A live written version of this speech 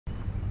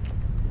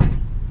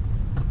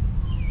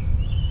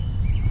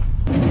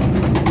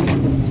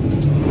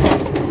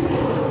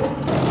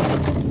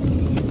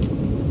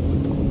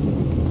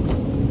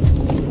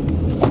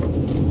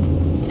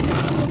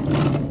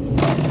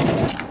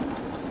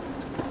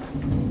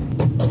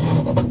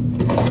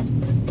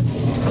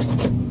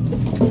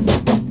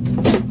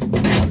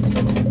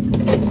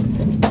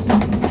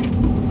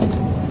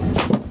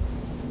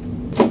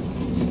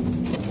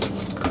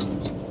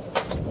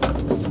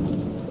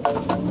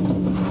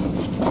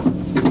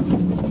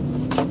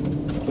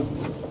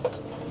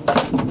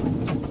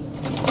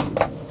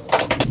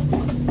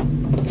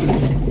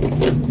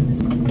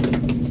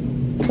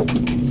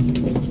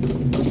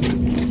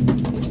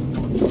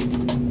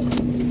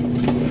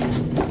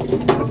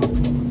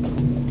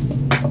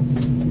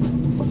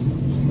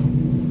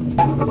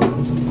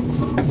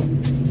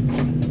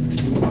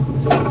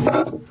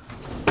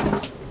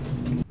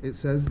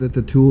says that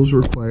the tools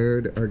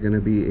required are going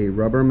to be a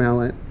rubber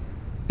mallet,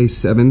 a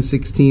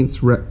 7/16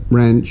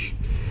 wrench,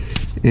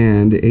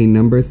 and a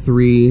number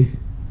 3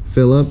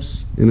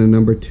 Phillips and a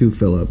number 2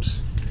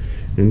 Phillips.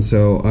 And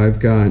so I've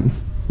got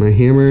my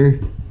hammer,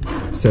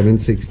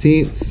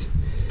 7/16,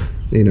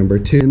 a number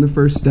 2. In the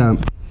first step,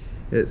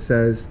 it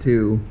says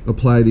to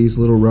apply these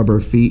little rubber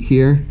feet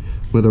here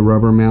with a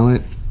rubber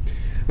mallet.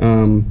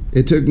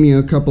 It took me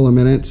a couple of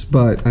minutes,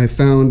 but I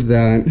found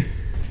that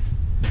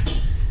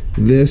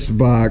this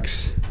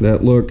box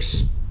that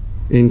looks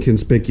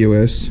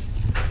inconspicuous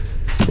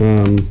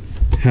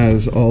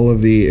has all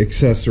of the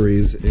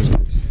accessories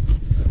in it.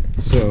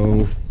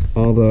 So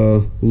all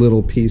the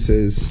little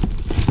pieces,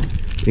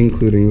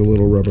 including the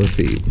little rubber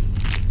feet.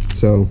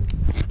 So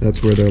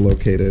that's where they're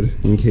located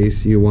in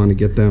case you want to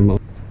get them.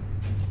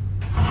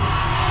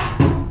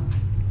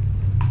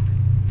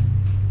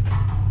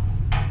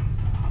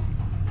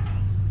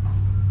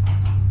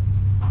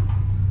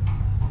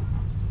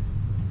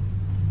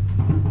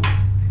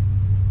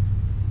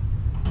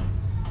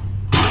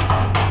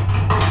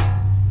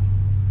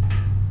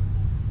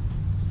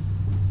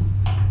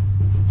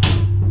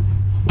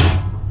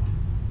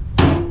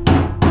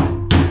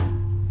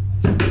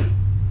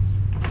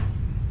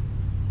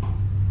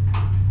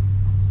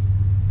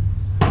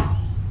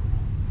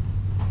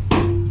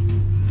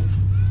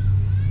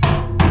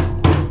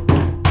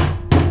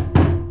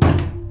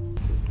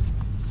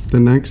 The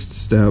next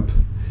step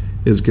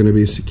is going to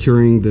be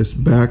securing this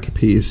back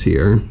piece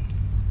here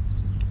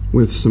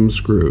with some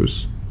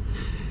screws.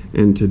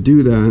 And to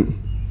do that,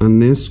 on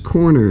this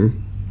corner,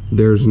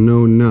 there's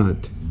no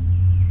nut.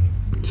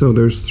 So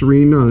there's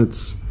 3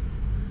 nuts,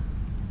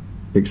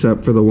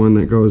 except for the one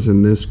that goes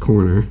in this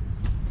corner.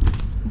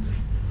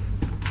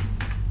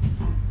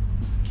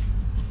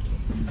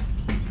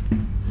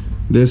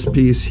 This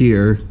piece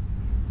here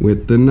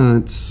with the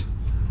nuts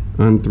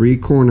on 3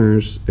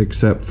 corners,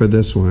 except for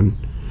this one.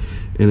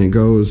 And it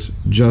goes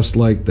just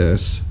like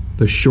this.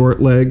 The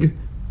short leg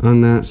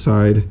on that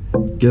side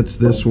gets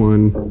this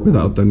one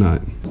without the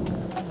nut.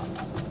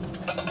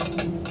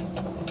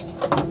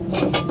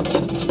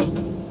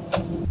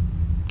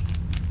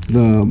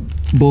 The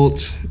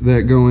bolts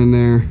that go in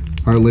there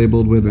are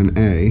labeled with an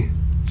A.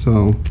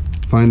 So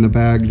find the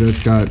bag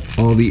that's got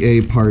all the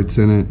A parts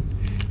in it.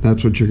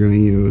 That's what you're going to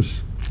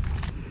use.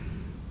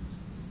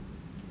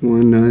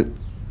 1 nut,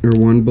 or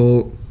 1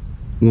 bolt,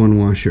 1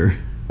 washer.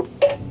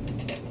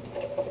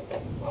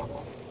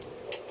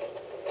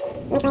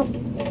 Looks like the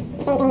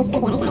same thing with the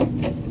other side.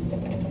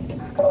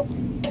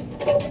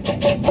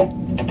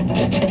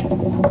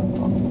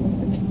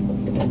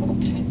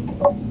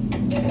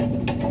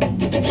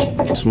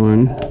 This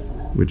one,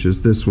 which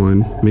is this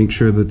one, make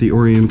sure that the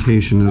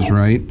orientation is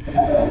right,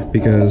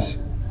 because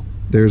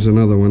there's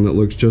another one that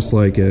looks just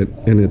like it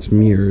and it's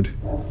mirrored.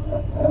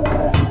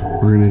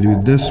 We're going to do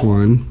this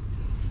one,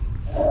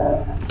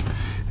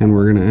 and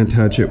we're going to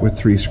attach it with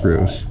 3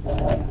 screws.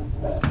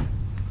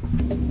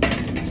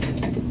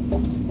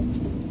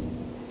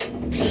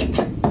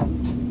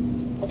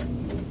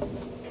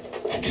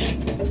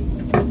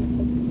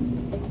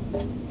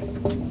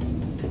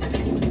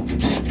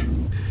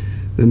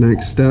 The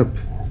next step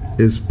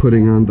is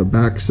putting on the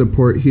back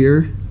support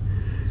here,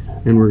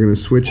 and we're going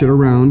to switch it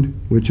around,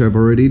 which I've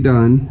already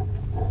done,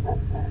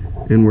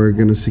 and we're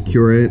going to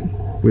secure it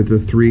with the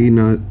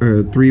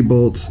 3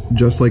 bolts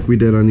just like we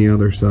did on the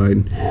other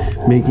side,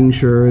 making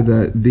sure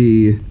that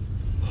the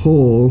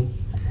hole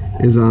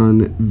is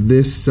on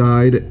this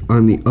side,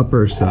 on the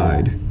upper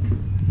side,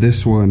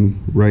 this one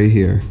right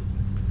here.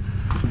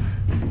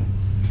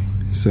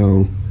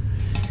 So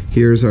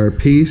here's our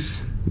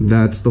piece.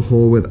 That's the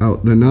hole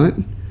without the nut.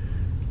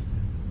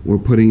 We're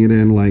putting it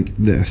in like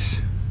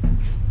this.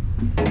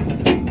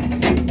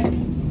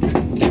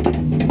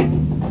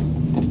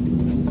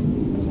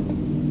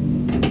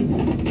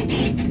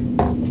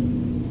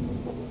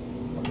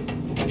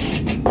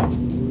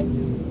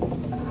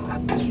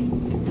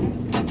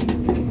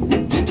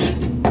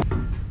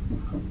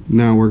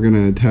 Now we're going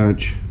to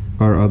attach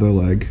our other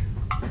leg.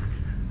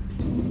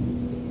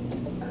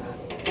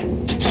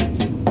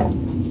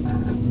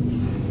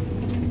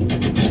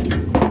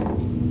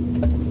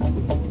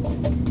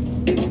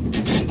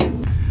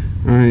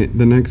 Alright,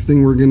 the next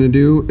thing we're going to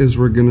do is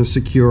we're going to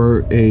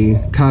secure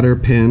a cotter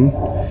pin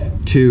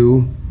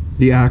to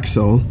the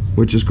axle,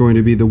 which is going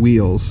to be the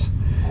wheels.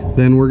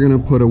 Then we're going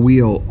to put a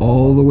wheel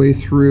all the way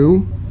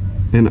through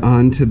and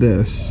onto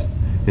this.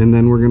 And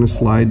then we're going to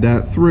slide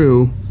that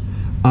through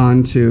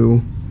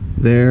onto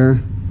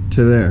there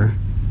to there.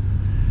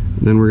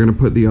 Then we're going to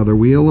put the other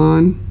wheel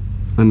on,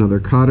 another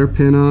cotter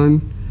pin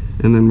on,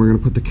 and then we're going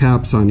to put the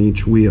caps on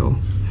each wheel.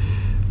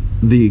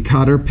 The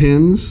cotter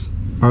pins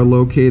are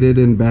located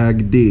in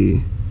bag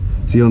D,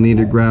 so you'll need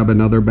to grab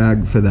another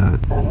bag for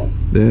that.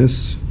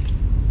 This,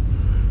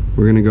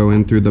 we're going to go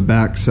in through the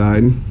back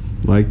side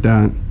like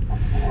that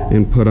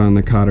and put on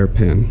the cotter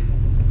pin.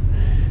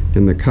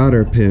 And the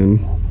cotter pin,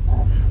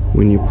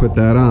 when you put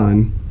that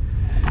on,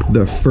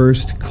 the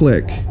first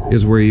click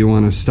is where you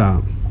want to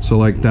stop. So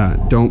like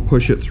that. Don't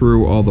push it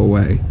through all the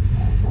way.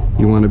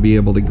 You want to be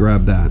able to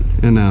grab that,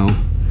 and now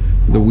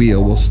the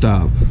wheel will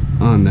stop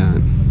on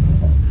that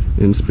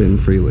and spin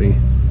freely.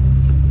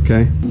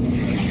 Okay?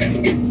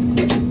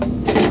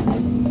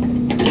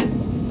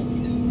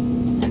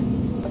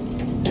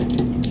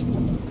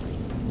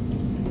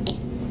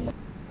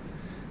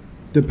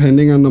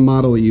 Depending on the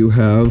model you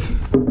have,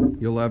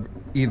 you'll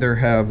either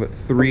have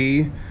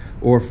 3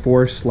 or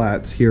 4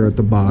 slats here at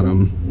the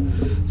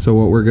bottom. So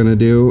what we're gonna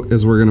do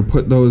is we're gonna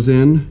put those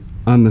in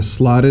on the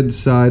slotted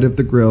side of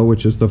the grill,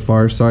 which is the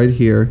far side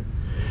here.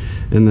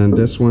 And then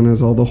this one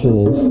has all the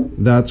holes.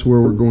 That's where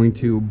we're going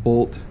to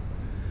bolt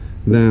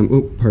them.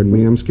 Oh, pardon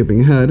me, I'm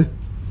skipping ahead.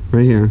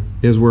 Right here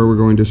is where we're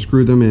going to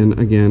screw them in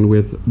again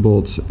with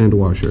bolts and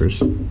washers.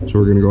 So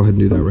we're gonna go ahead and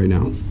do that right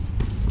now.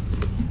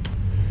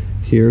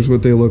 Here's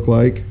what they look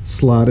like,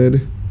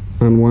 slotted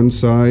on one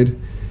side,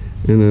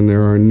 and then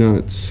there are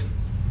nuts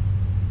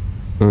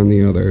on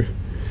the other.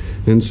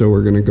 And so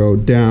we're gonna go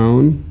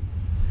down,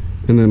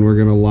 and then we're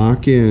gonna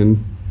lock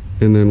in,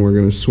 and then we're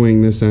gonna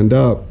swing this end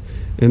up,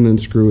 and then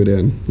screw it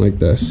in like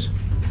this.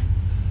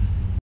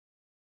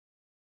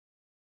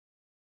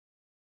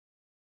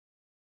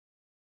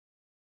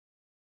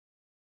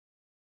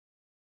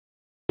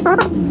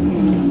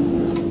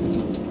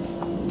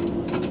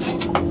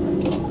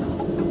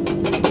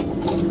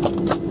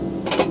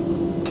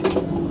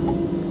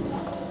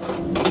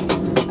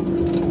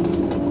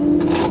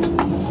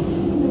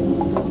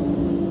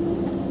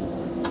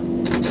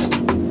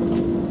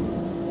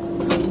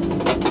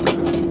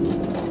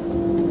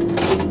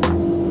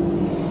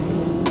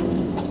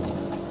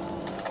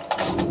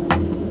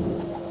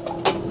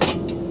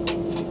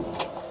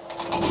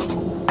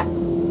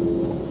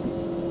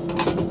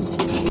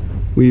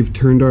 We've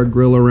turned our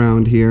grill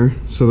around here,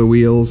 so the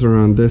wheels are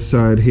on this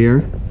side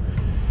here.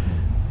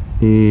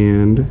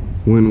 And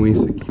when we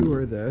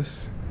secure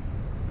this,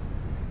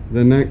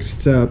 the next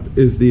step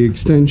is the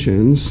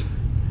extensions,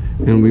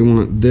 and we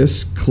want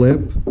this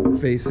clip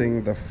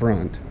facing the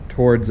front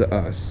towards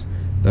us.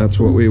 That's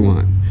what we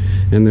want.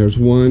 And there's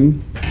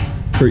one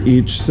for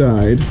each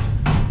side,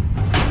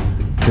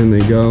 and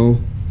they go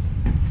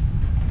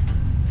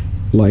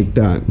like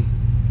that.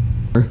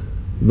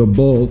 The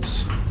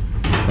bolts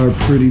are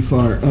pretty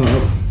far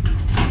up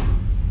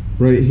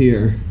right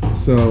here,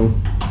 so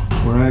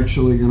we're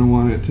actually going to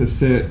want it to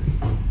sit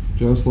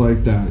just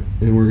like that,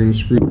 and we're going to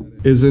screw that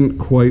in. Isn't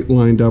quite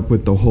lined up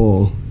with the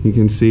hole. You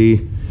can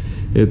see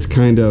it's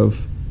kind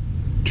of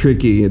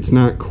tricky. It's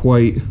not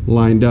quite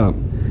lined up.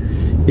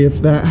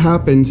 If that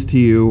happens to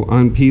you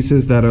on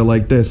pieces that are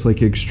like this,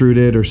 like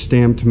extruded or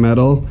stamped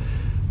metal,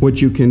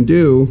 what you can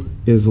do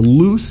is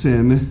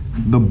loosen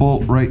the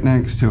bolt right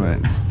next to it.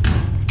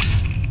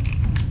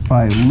 If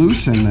I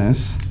loosen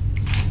this,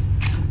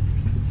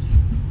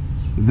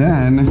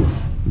 then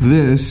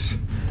this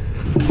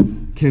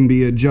can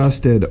be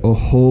adjusted a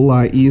whole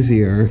lot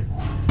easier,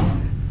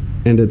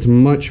 and it's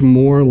much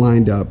more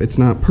lined up. It's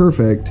not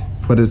perfect,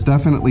 but it's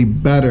definitely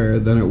better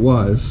than it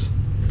was.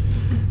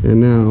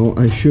 And now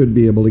I should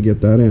be able to get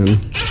that in.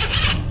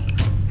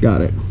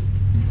 Got it.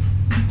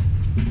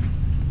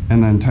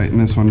 And then tighten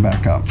this one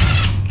back up.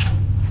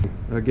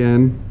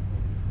 Again,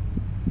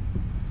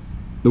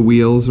 the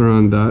wheels are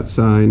on that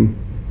side,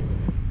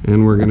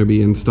 and we're going to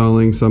be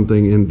installing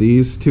something in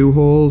these 2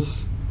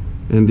 holes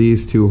and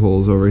these 2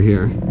 holes over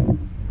here.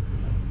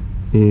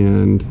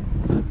 And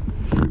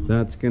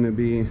that's going to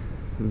be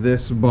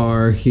this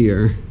bar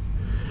here,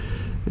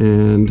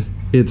 and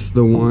it's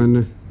the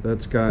one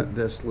that's got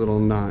this little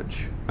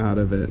notch out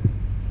of it,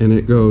 and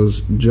it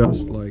goes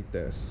just like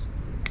this.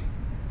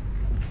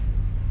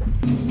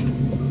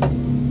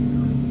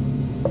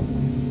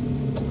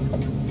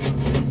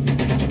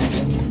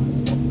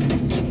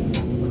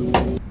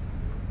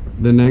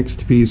 The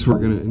next piece we're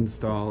going to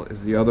install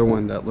is the other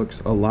one that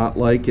looks a lot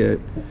like it,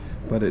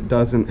 but it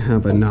doesn't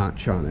have a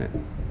notch on it.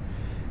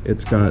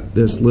 It's got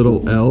this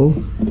little L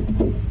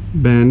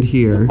bend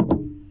here,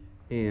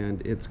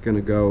 and it's going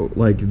to go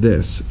like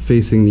this,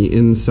 facing the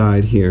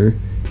inside here,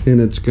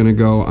 and it's going to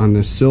go on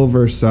the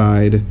silver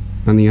side,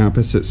 on the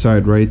opposite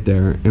side right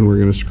there, and we're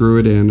going to screw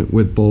it in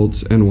with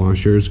bolts and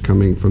washers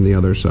coming from the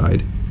other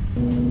side.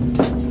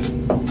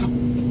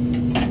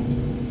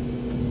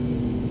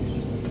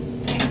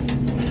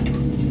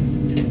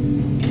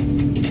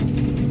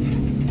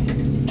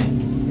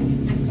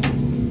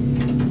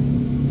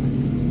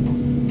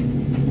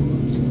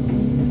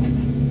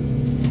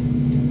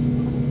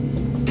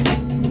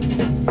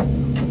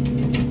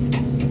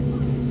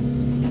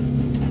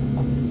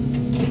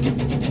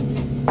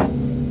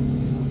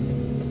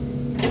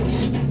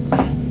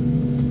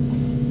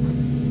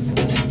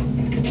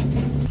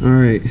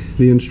 Alright,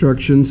 the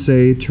instructions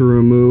say to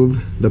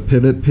remove the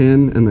pivot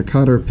pin and the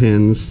cotter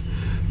pins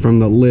from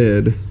the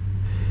lid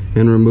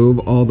and remove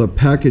all the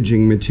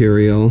packaging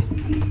material,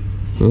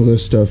 all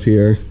this stuff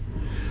here,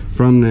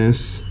 from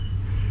this,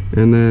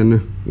 and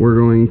then we're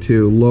going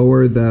to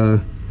lower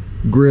the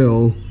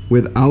grill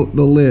without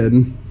the lid,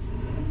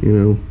 you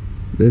know,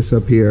 this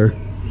up here,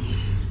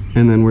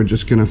 and then we're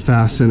just going to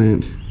fasten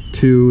it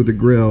to the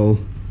grill,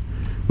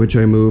 which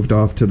I moved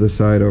off to the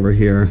side over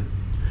here.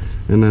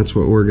 And that's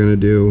what we're gonna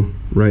do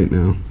right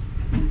now.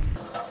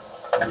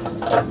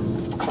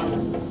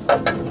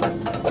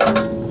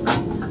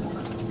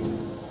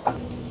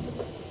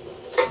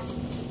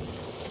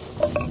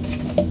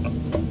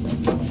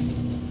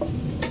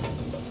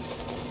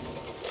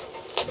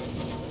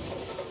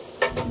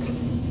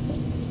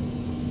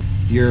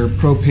 Your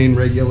propane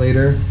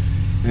regulator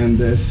and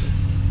this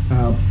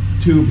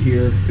tube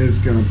here is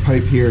gonna,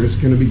 pipe here is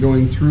gonna be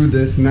going through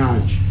this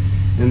notch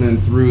and then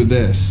through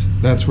this.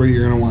 That's where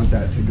you're gonna want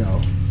that to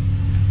go.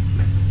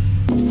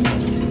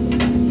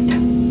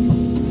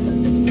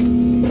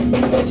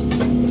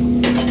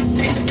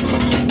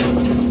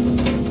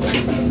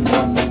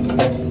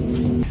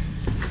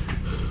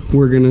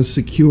 We're gonna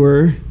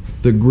secure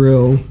the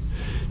grill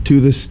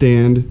to the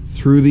stand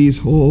through these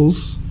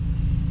holes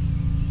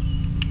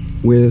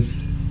with,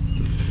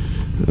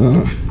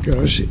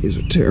 gosh, these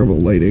are terrible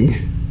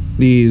lighting.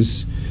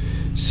 These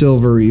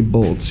silvery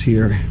bolts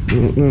here. I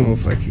don't know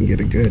if I can get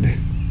a good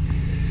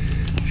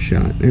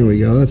shot. There we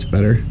go, that's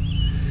better.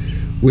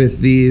 With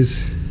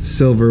these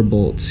silver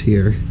bolts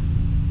here.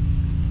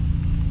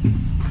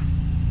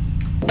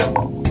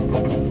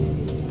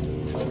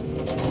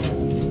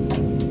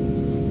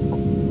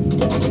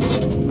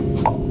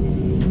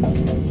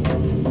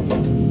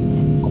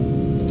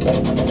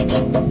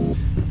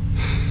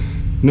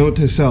 Note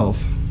to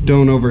self,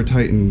 don't over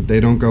tighten, they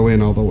don't go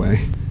in all the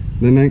way.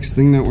 The next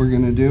thing that we're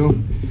gonna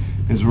do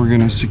is we're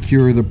gonna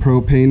secure the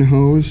propane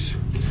hose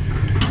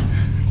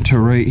to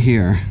right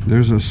here.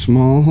 There's a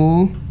small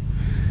hole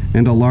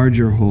and a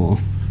larger hole.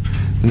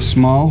 The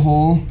small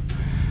hole,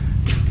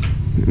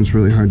 it's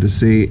really hard to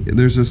see,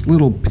 there's this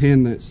little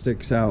pin that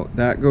sticks out.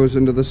 That goes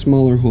into the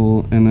smaller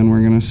hole, and then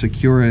we're gonna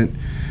secure it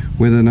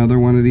with another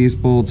one of these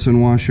bolts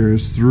and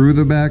washers through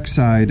the back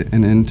side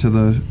and into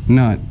the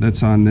nut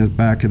that's on the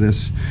back of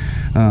this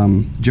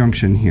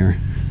junction here.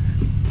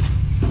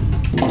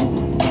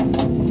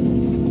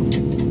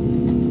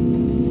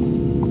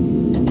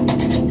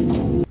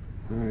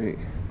 Alright,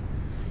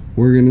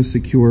 we're going to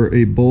secure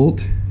a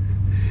bolt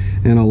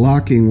and a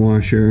locking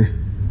washer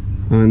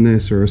on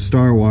this, or a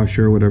star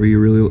washer, whatever you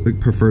really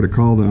prefer to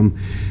call them,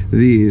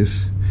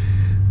 these.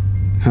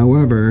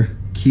 However,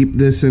 keep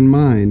this in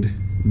mind.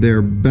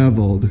 They're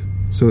beveled,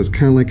 so it's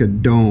kind of like a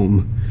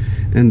dome,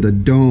 and the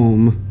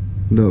dome,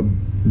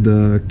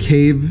 the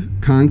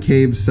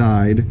concave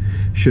side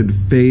should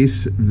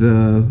face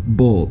the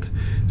bolt,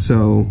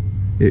 so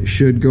it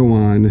should go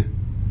on.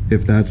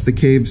 If that's the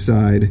cave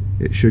side,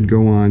 it should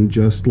go on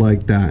just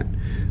like that.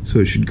 So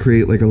it should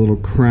create like a little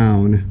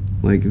crown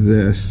like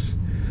this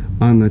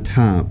on the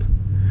top,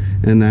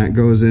 and that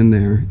goes in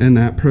there, and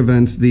that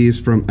prevents these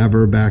from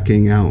ever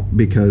backing out,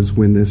 because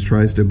when this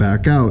tries to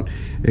back out,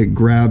 it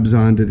grabs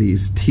onto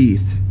these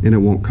teeth and it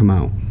won't come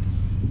out.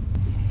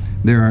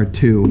 There are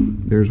two.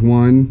 There's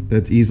one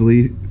that's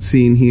easily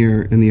seen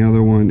here, and the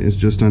other one is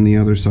just on the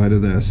other side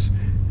of this.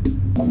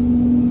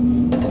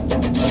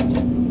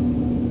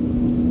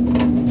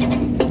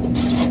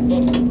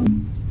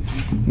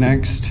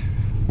 Next,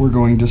 we're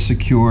going to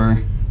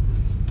secure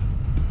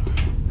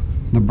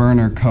the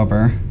burner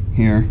cover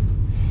here,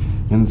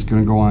 and it's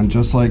going to go on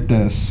just like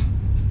this.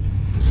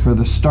 For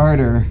the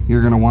starter,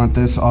 you're going to want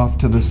this off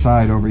to the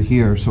side over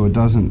here so it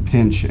doesn't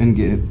pinch and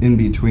get in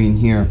between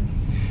here.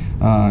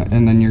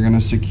 And then you're going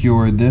to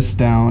secure this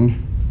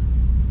down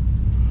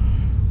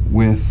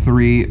with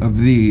 3 of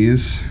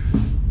these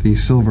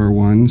silver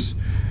ones,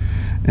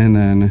 and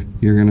then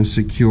you're going to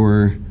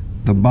secure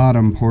the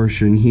bottom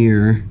portion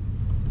here,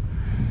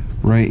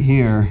 right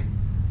here,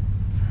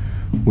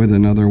 with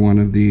another one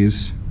of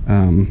these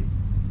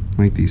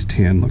like these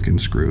tan looking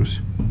screws,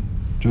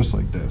 just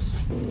like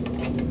this.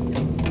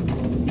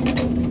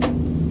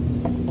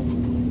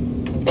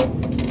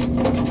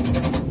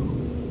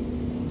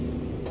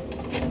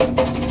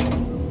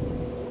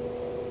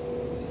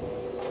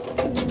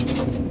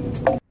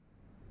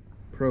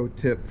 Pro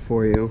tip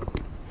for you: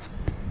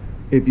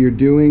 if you're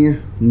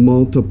doing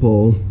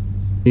multiple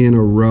in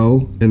a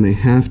row and they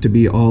have to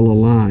be all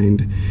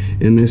aligned,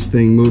 and this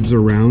thing moves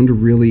around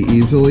really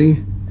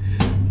easily,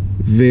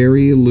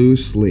 very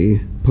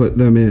loosely put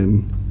them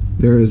in.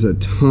 There is a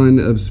ton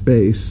of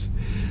space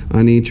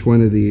on each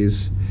one of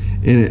these,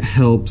 and it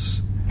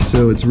helps,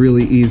 so it's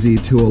really easy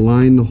to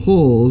align the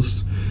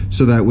holes,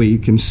 so that way you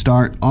can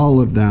start all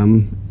of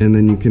them and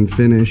then you can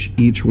finish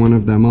each one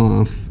of them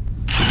off.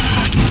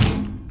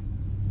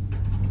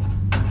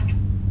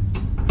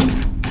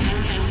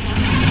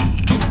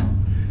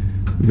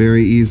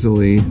 Very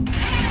easily,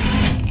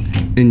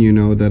 and you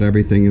know that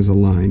everything is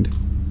aligned.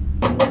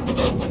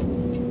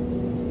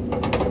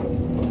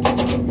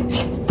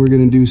 We're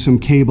going to do some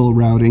cable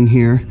routing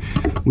here.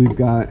 We've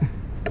got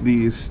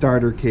these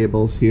starter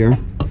cables here,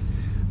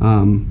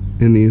 and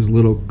these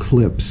little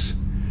clips.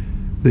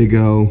 They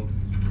go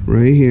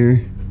right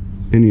here,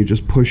 and you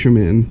just push them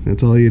in.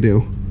 That's all you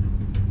do.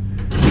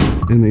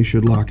 And they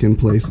should lock in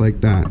place like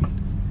that.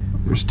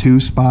 There's 2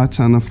 spots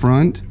on the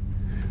front,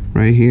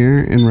 right here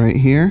and right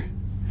here.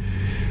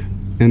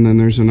 And then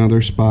there's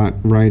another spot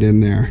right in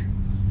there.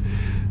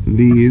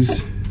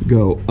 These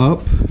go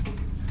up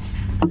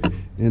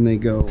and they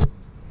go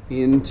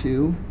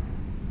into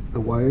the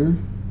wire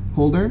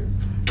holder,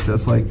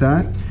 just like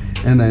that.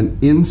 And then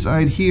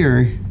inside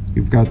here,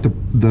 you've got the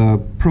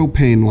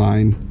propane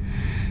line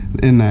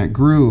in that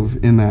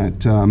groove, in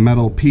that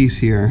metal piece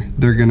here.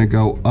 They're gonna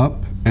go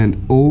up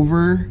and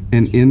over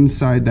and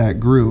inside that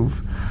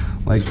groove,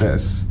 like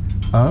this.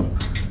 Up,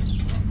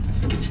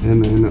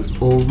 and then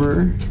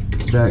over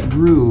that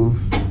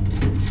groove,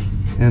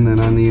 and then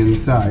on the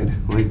inside,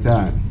 like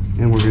that.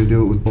 And we're gonna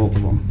do it with both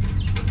of them.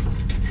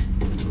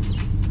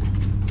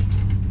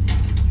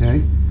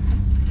 Okay?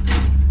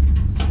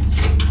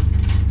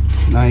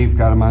 Now you've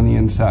got them on the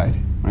inside,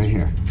 right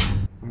here.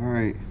 All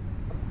right,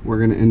 we're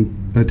gonna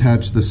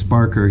attach the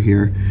sparker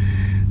here.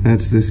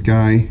 That's this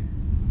guy,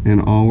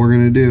 and all we're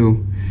gonna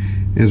do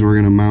is we're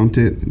gonna mount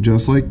it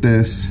just like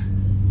this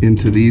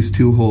into these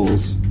two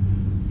holes.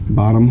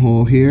 Bottom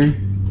hole here,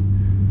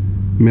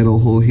 middle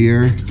hole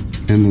here,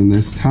 and then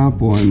this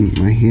top one,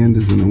 my hand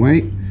is in the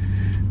way.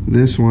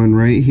 This one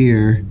right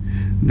here,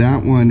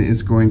 that one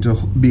is going to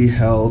be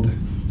held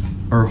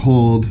or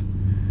hold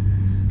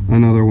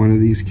another one of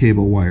these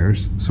cable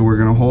wires. So we're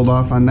gonna hold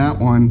off on that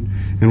one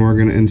and we're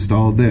gonna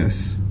install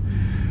this.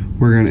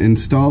 We're gonna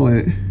install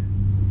it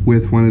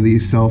with one of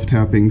these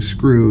self-tapping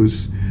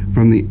screws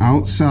from the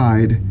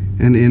outside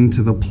and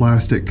into the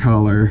plastic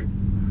collar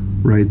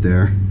right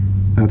there.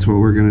 That's what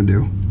we're gonna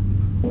do.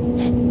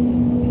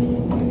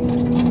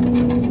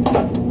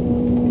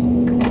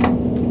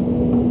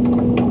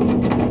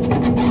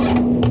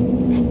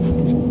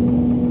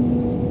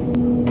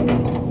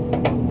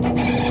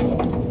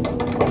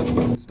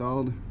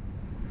 Installed.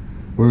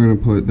 We're gonna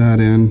put that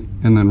in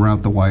and then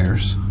route the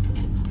wires.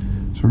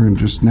 So we're gonna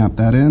just snap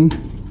that in,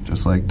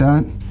 just like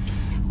that.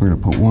 We're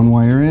gonna put one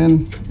wire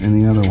in and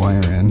the other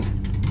wire in,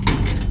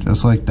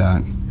 just like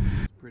that.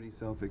 Pretty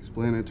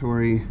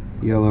self-explanatory.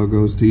 Yellow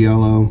goes to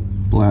yellow,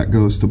 black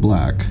goes to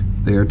black.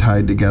 They are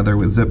tied together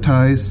with zip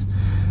ties.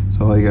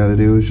 So all you gotta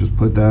do is just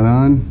put that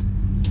on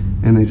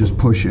and they just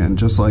push in,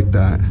 just like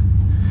that.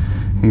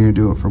 And you're gonna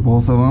do it for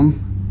both of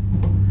them.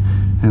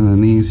 And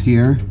then these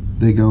here,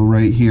 they go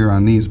right here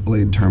on these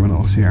blade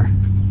terminals here.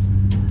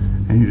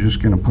 And you're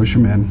just gonna push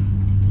them in,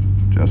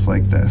 just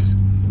like this.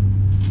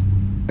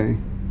 Okay.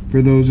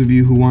 For those of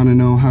you who wanna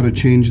know how to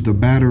change the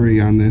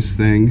battery on this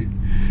thing,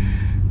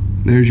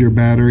 there's your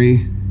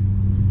battery.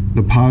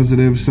 The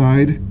positive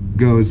side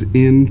goes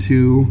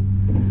into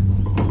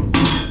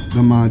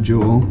the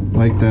module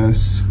like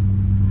this,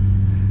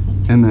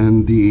 and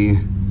then the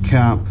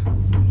cap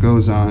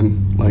goes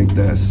on like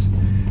this,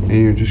 and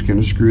you're just going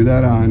to screw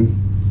that on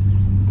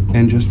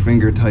and just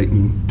finger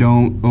tighten.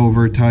 Don't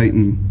over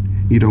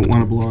tighten. You don't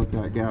want to blow out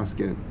that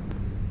gasket.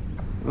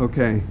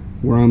 Okay,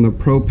 we're on the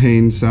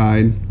propane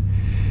side,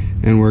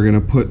 and we're going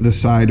to put the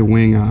side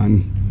wing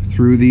on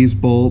through these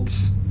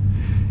bolts,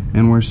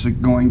 and we're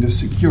going to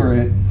secure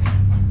it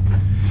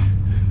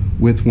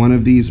with one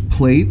of these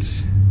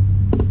plates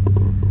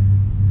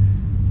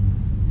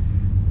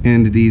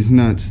and these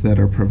nuts that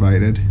are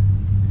provided.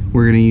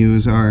 We're going to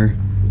use our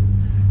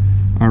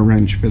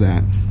wrench for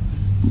that.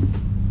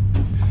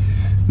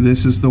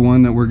 This is the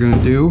one that we're going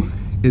to do.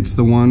 It's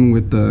the one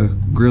with the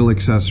grill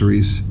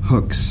accessories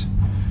hooks.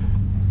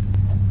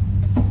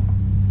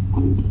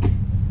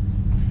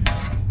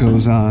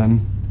 Goes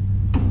on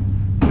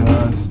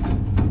just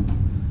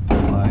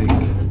like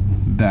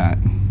that.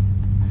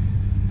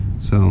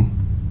 So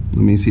let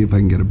me see if I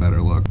can get a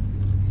better look.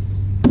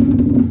 Put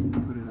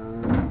it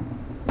on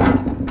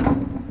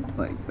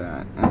like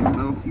that. I don't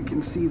know if you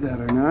can see that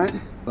or not,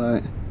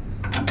 but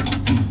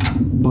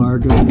bar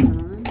goes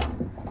on,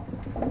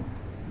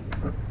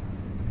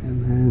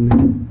 and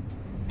then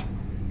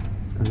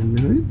a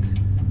nut.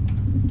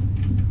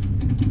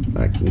 If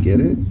I can get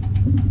it.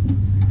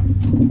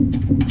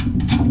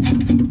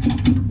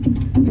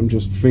 I'm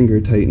just finger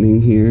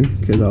tightening here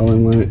because all I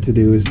want it to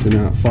do is to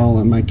not fall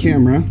on my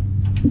camera.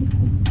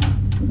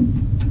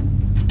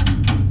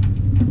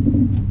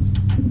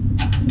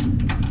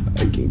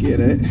 I can get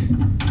it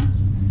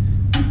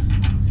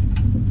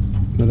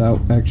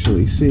without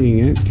actually seeing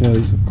it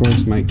because of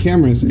course my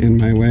camera's in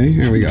my way.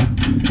 There we go.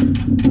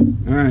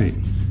 Alright,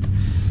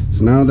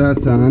 so now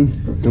that's on,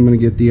 I'm going to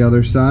get the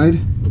other side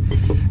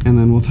and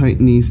then we'll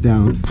tighten these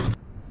down.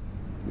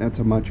 That's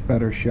a much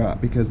better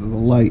shot because of the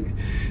light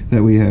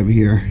that we have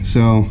here.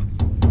 So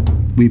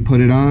we put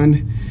it on,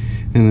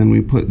 and then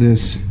we put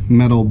this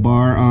metal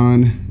bar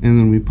on, and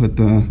then we put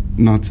the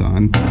nuts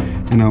on.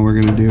 And all we're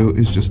gonna do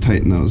is just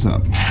tighten those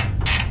up.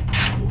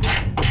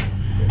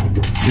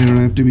 They don't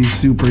have to be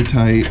super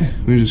tight.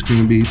 We're just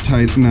gonna be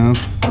tight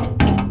enough.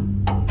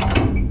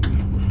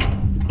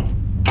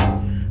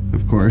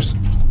 Of course,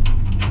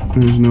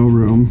 there's no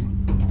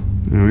room.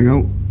 There we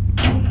go.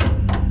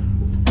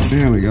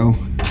 There we go.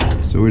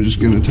 So we're just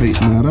going to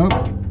tighten that up.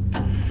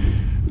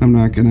 I'm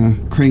not going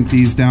to crank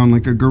these down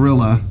like a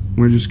gorilla.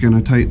 We're just going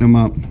to tighten them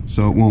up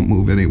so it won't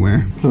move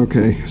anywhere.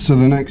 Okay, so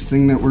the next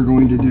thing that we're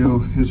going to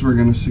do is we're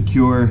going to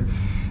secure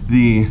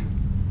the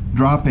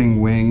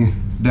dropping wing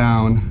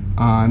down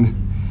on,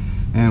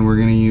 and we're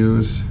going to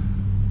use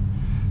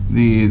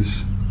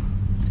these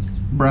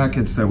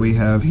brackets that we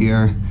have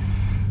here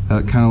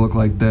that kind of look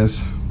like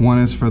this. One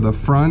is for the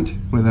front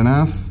with an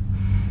F,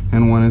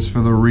 and one is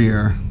for the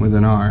rear with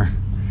an R.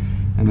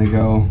 And they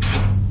go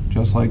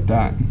just like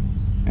that.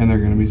 And they're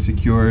going to be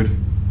secured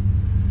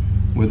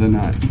with a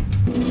nut.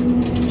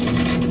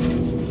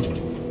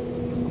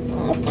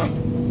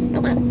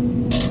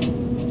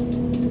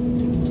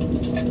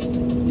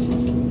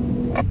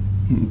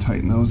 And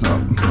tighten those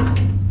up.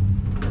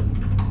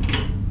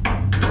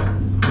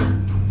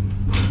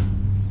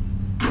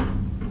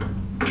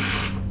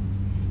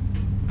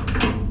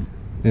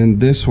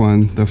 And this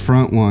one, the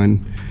front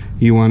one,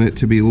 you want it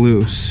to be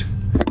loose.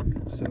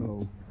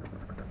 So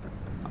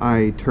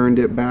I turned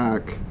it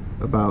back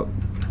about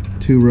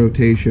 2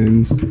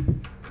 rotations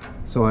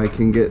so I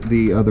can get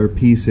the other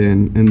piece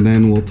in, and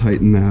then we'll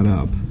tighten that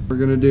up. What we're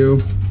gonna do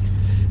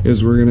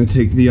is we're gonna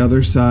take the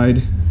other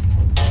side,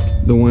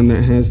 the one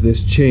that has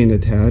this chain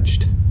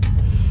attached,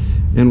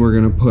 and we're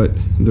gonna put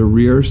the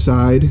rear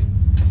side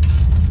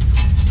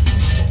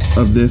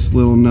of this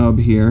little nub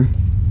here,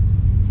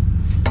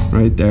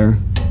 right there,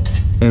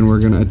 and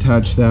we're gonna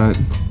attach that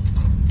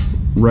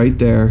right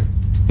there,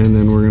 and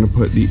then we're gonna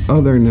put the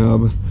other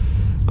nub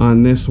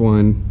on this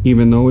one,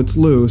 even though it's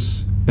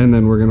loose, and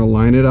then we're gonna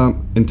line it up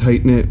and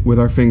tighten it with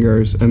our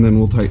fingers, and then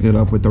we'll tighten it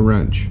up with the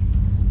wrench.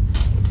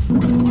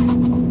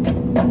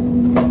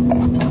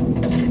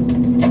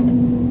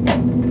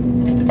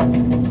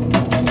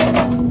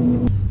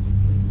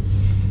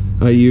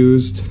 I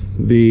used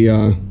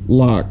the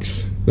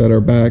locks that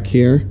are back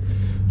here,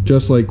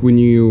 just like when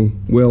you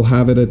will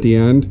have it at the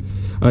end.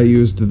 I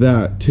used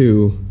that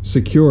to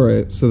secure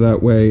it so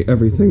that way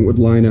everything would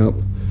line up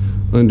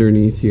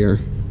underneath here.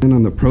 And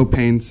on the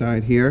propane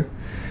side here,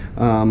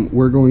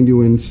 we're going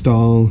to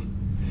install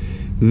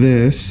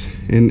this.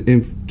 And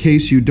in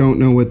case you don't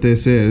know what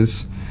this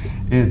is,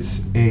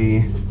 it's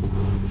a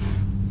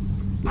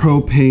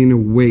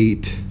propane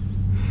weight.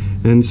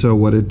 And so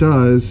what it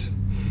does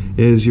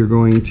is you're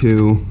going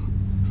to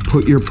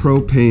put your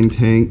propane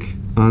tank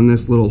on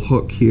this little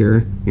hook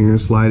here. You're going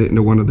to slide it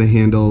into one of the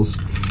handles,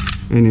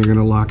 and you're going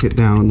to lock it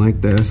down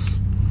like this.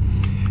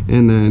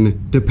 And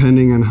then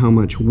depending on how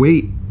much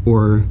weight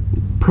or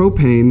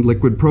propane,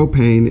 liquid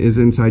propane, is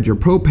inside your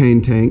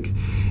propane tank,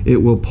 it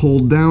will pull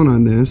down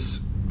on this,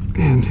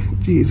 and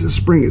geez, the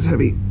spring is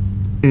heavy,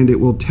 and it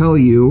will tell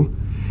you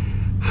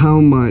how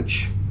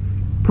much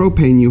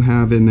propane you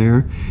have in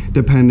there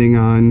depending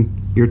on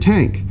your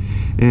tank.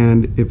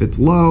 And if it's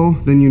low,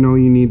 then you know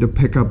you need to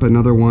pick up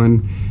another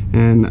one,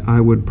 and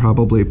I would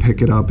probably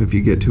pick it up if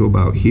you get to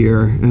about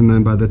here, and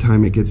then by the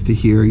time it gets to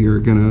here, you're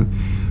gonna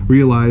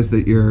realize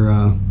that your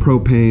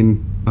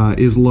propane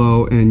is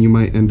low, and you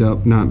might end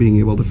up not being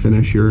able to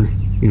finish your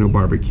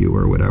barbecue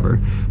or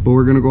whatever. But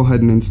we're gonna go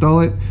ahead and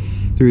install it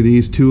through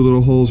these 2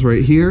 little holes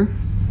right here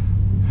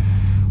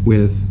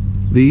with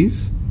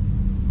these,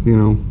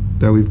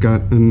 that we've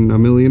got a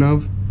million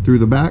of through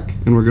the back,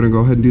 and we're gonna go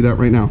ahead and do that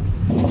right now.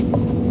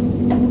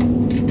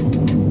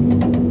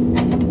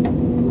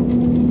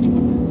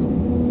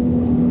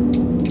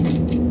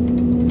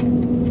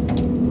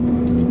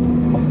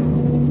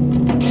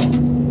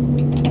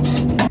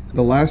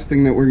 The last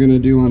thing that we're going to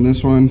do on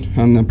this one,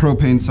 on the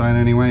propane side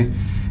anyway,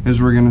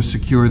 is we're going to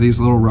secure these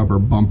little rubber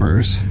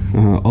bumpers.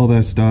 All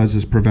this does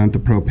is prevent the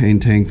propane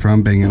tank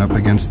from banging up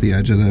against the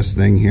edge of this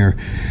thing here.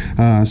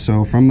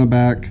 So from the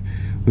back,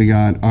 we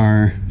got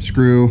our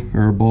screw,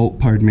 or bolt,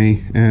 pardon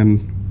me,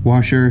 and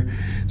washer.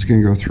 It's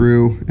going to go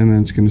through, and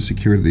then it's going to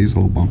secure these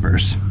little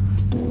bumpers.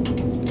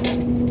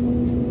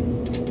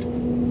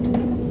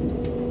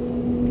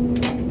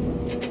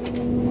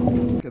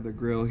 Look at the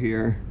grill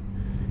here,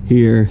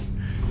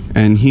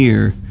 and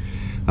here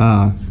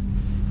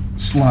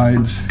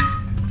slides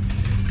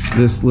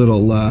this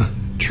little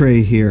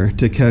tray here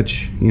to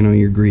catch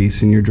your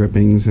grease and your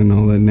drippings and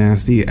all the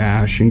nasty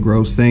ash and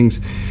gross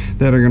things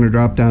that are going to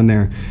drop down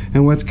there.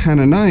 And what's kind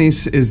of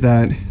nice is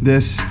that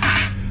this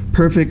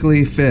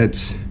perfectly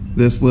fits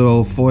this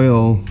little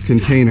foil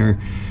container,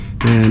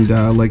 and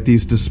like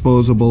these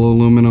disposable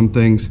aluminum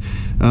things,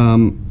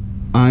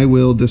 I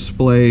will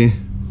display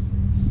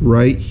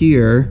right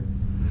here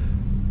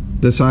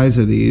the size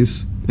of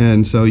these,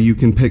 and so you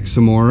can pick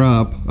some more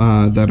up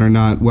that are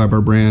not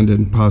Weber brand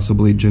and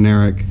possibly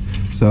generic.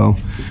 So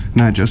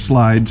that just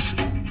slides.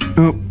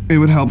 Oh, it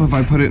would help if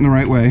I put it in the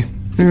right way.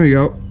 There we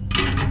go.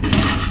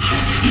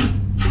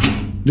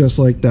 Just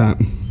like that.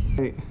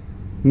 Okay,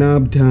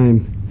 knob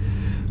time.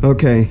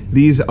 Okay,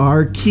 these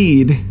are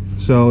keyed,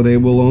 so they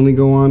will only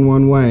go on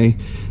one way.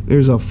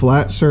 There's a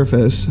flat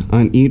surface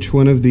on each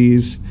one of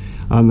these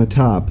on the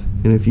top,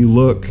 and if you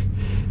look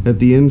at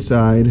the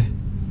inside,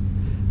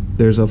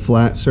 there's a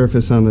flat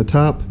surface on the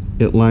top.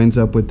 It lines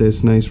up with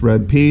this nice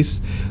red piece.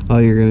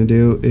 All you're going to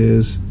do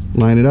is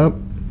line it up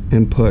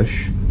and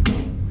push,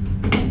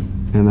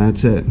 and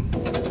that's it.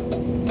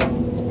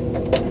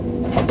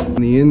 On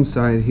the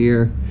inside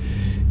here,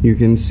 you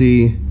can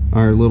see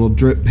our little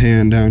drip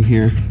pan down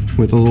here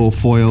with a little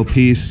foil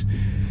piece,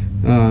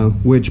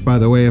 which, by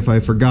the way, if I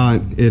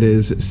forgot, it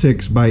is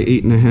 6 by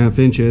 8.5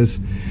 inches.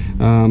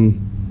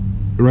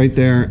 right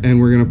there, and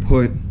we're gonna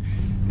put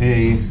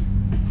a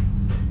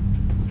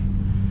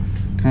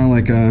kind of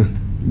like a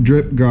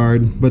drip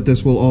guard, but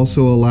this will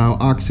also allow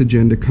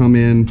oxygen to come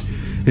in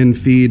and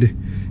feed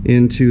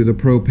into the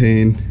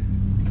propane.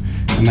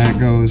 And that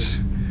goes,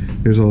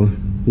 there's a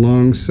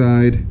long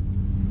side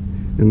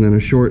and then a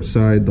short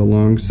side. The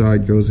long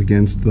side goes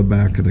against the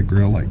back of the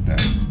grill like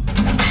that.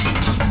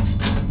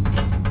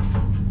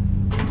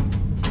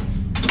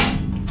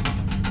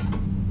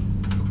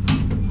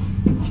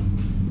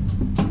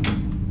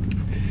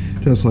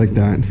 Just like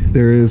that.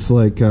 There is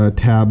like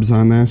tabs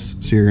on this,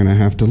 so you're gonna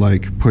have to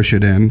like push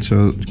it in,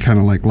 so it kind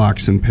of like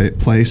locks in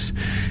place,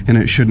 and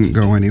it shouldn't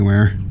go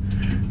anywhere.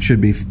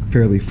 Should be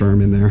fairly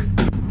firm in there.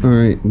 All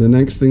right, the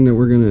next thing that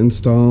we're gonna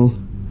install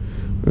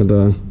are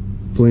the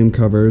flame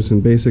covers,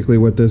 and basically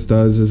what this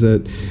does is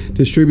it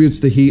distributes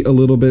the heat a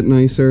little bit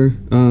nicer,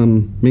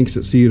 makes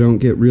it so you don't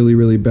get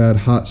really bad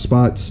hot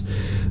spots.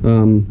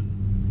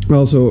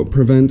 Also it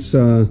prevents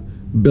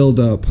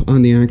buildup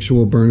on the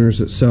actual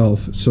burners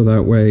itself, so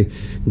that way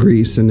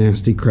grease and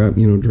nasty crap,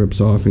 you know, drips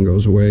off and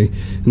goes away,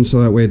 and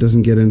so that way it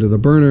doesn't get into the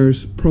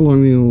burners,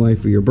 prolonging the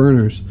life of your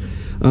burners.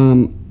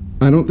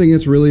 I don't think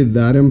it's really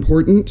that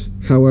important.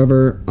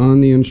 However,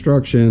 on the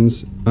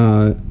instructions,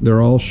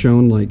 they're all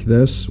shown like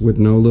this with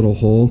no little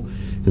hole,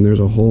 and there's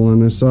a hole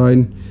on this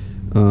side,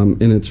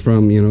 and it's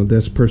from, you know,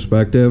 this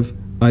perspective.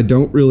 I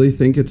don't really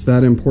think it's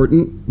that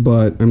important,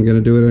 but I'm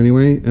gonna do it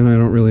anyway, and I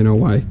don't really know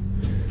why.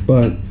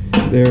 But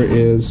there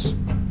is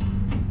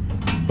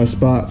a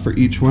spot for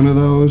each one of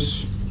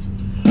those,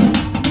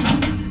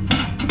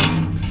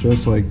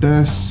 just like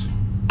this.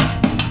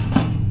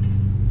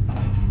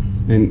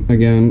 And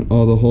again,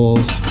 all the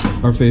holes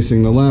are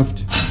facing the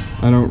left.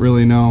 I don't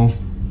really know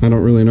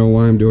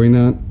why I'm doing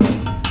that.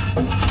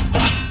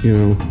 You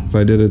know, if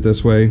I did it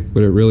this way,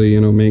 would it really,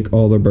 you know, make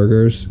all the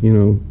burgers, you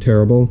know,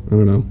 terrible? I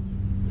don't know.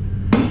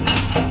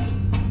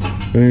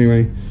 But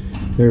anyway,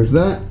 there's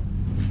that.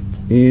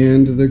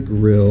 And the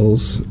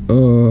grills.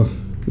 Oh,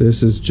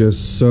 this is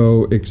just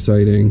so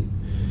exciting.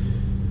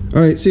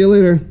 All right, see you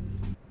later.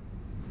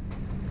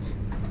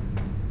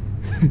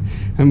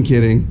 I'm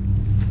kidding.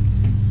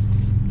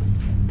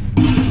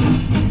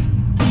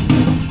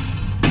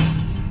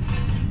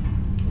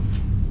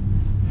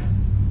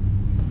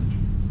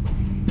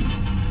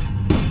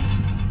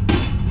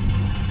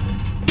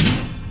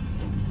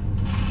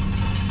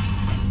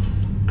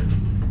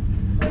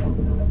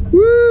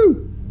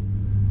 Woo!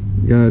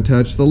 You gotta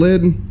attach the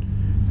lid,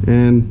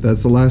 and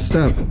that's the last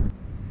step.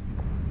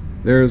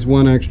 There's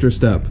one extra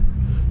step.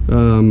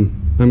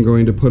 I'm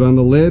going to put on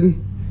the lid,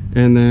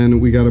 and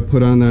then we got to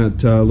put on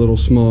that little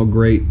small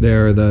grate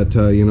there, that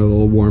you know, the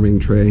little warming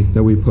tray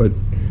that we put,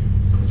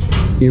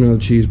 you know,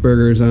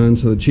 cheeseburgers on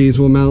so the cheese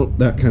will melt,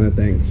 that kind of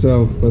thing.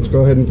 So let's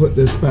go ahead and put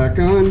this back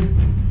on,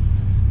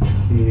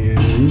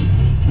 and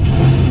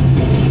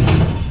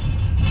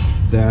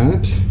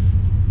that,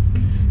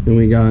 and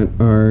we got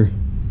our,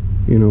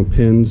 you know,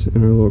 pins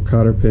and our little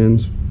cotter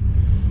pins,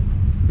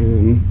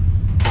 and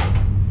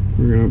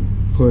we're gonna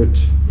put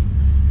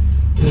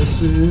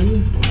this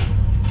in.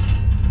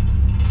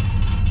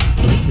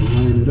 I can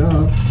line it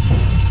up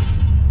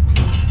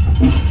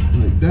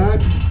like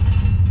that.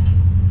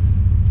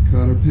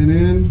 Cotter pin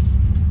in.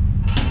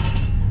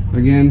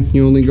 Again,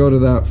 you only go to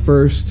that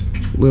first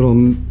little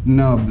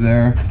nub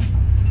there,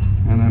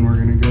 and then we're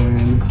gonna go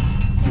in on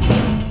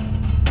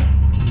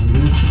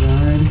this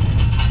side,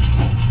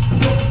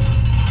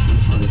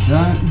 just like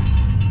that.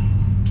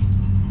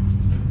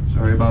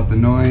 Sorry about the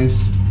noise.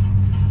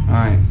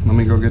 Alright, let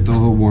me go get the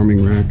little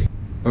warming rack.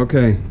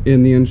 Okay,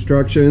 in the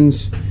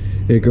instructions,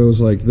 it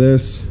goes like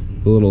this.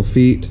 The little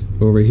feet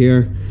over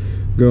here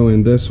go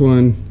in this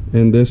one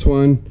and this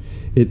one.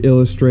 It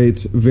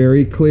illustrates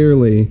very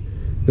clearly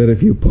that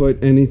if you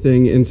put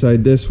anything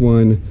inside this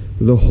one,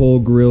 the whole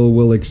grill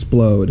will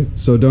explode.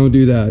 So don't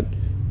do that.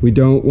 We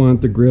don't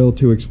want the grill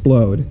to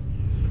explode.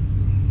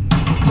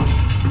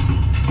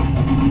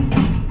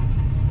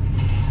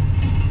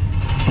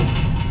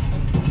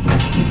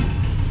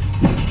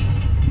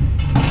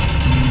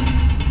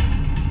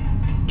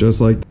 Just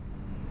like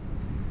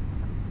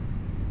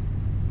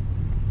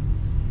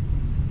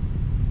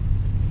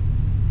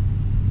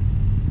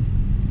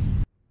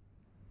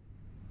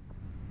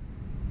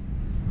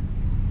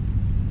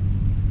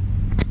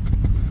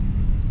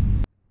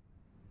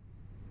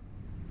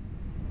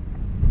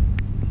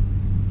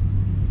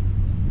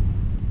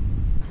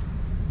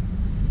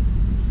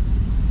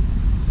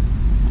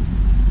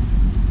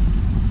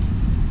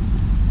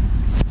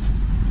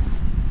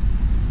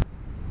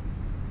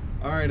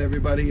Alright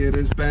everybody, it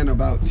has been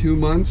about 2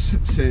 months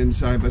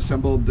since I've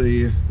assembled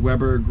the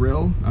Weber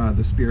grill,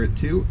 the Spirit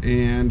 2,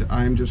 and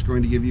I'm just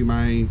going to give you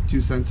my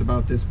 2 cents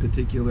about this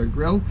particular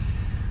grill.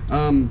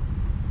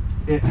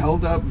 It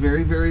held up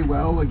very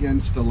well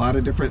against a lot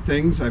of different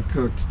things. I've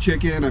cooked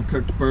chicken, I've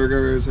cooked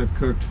burgers, I've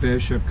cooked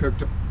fish, I've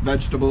cooked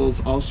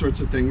vegetables, all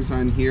sorts of things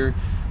on here.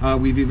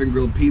 We've even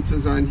grilled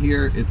pizzas on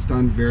here. It's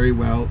done very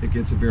well. It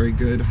gets a very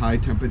good high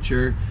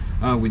temperature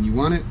when you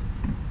want it.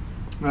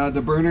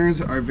 The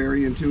burners are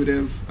very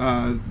intuitive.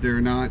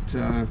 They're not,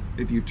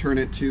 if you turn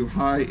it too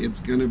high, it's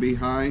going to be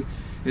high.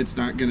 It's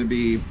not going to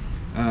be,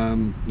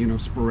 you know,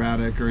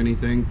 sporadic or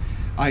anything.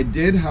 I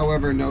did,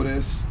 however,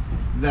 notice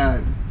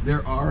that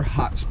there are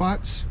hot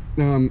spots.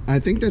 I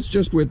think that's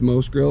just with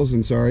most grills,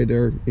 and sorry,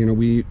 you know,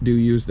 we do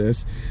use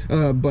this.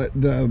 But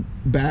the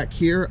back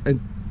here,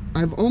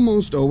 I've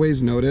almost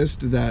always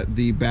noticed that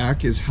the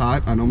back is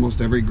hot on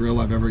almost every grill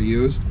I've ever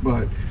used,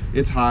 but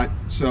it's hot.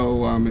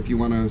 So if you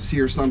want to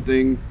sear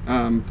something,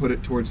 put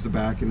it towards the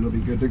back and it'll be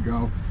good to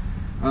go.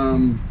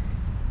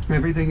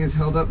 Everything is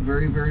held up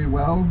very, very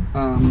well.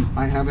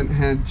 I haven't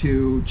had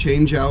to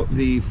change out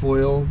the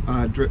foil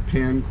drip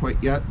pan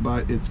quite yet,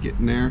 but it's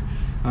getting there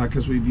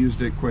because we've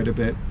used it quite a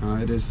bit.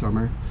 It is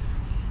summer.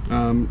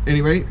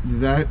 Anyway,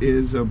 that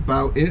is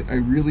about it. I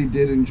really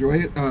did enjoy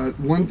it.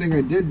 One thing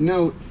I did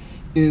note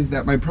is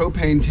that my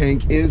propane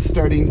tank is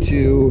starting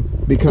to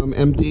become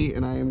empty,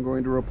 and I am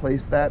going to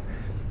replace that.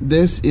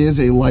 This is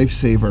a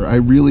lifesaver. I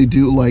really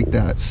do like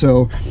that.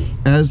 So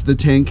as the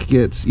tank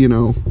gets, you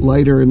know,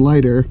 lighter and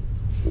lighter,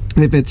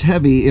 if it's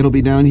heavy, it'll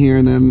be down here,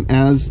 and then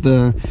as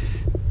the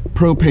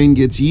propane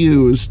gets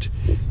used,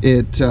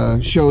 it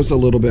shows a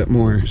little bit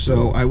more.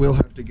 So I will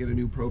have to get a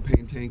new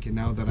propane tank, and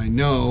now that I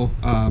know,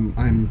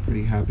 I'm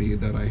pretty happy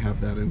that I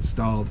have that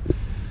installed.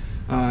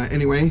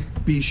 Anyway,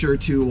 be sure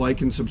to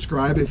like and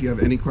subscribe. If you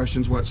have any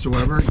questions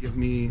whatsoever, give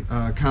me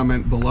a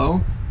comment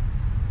below,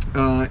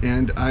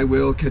 and I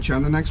will catch you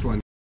on the next one.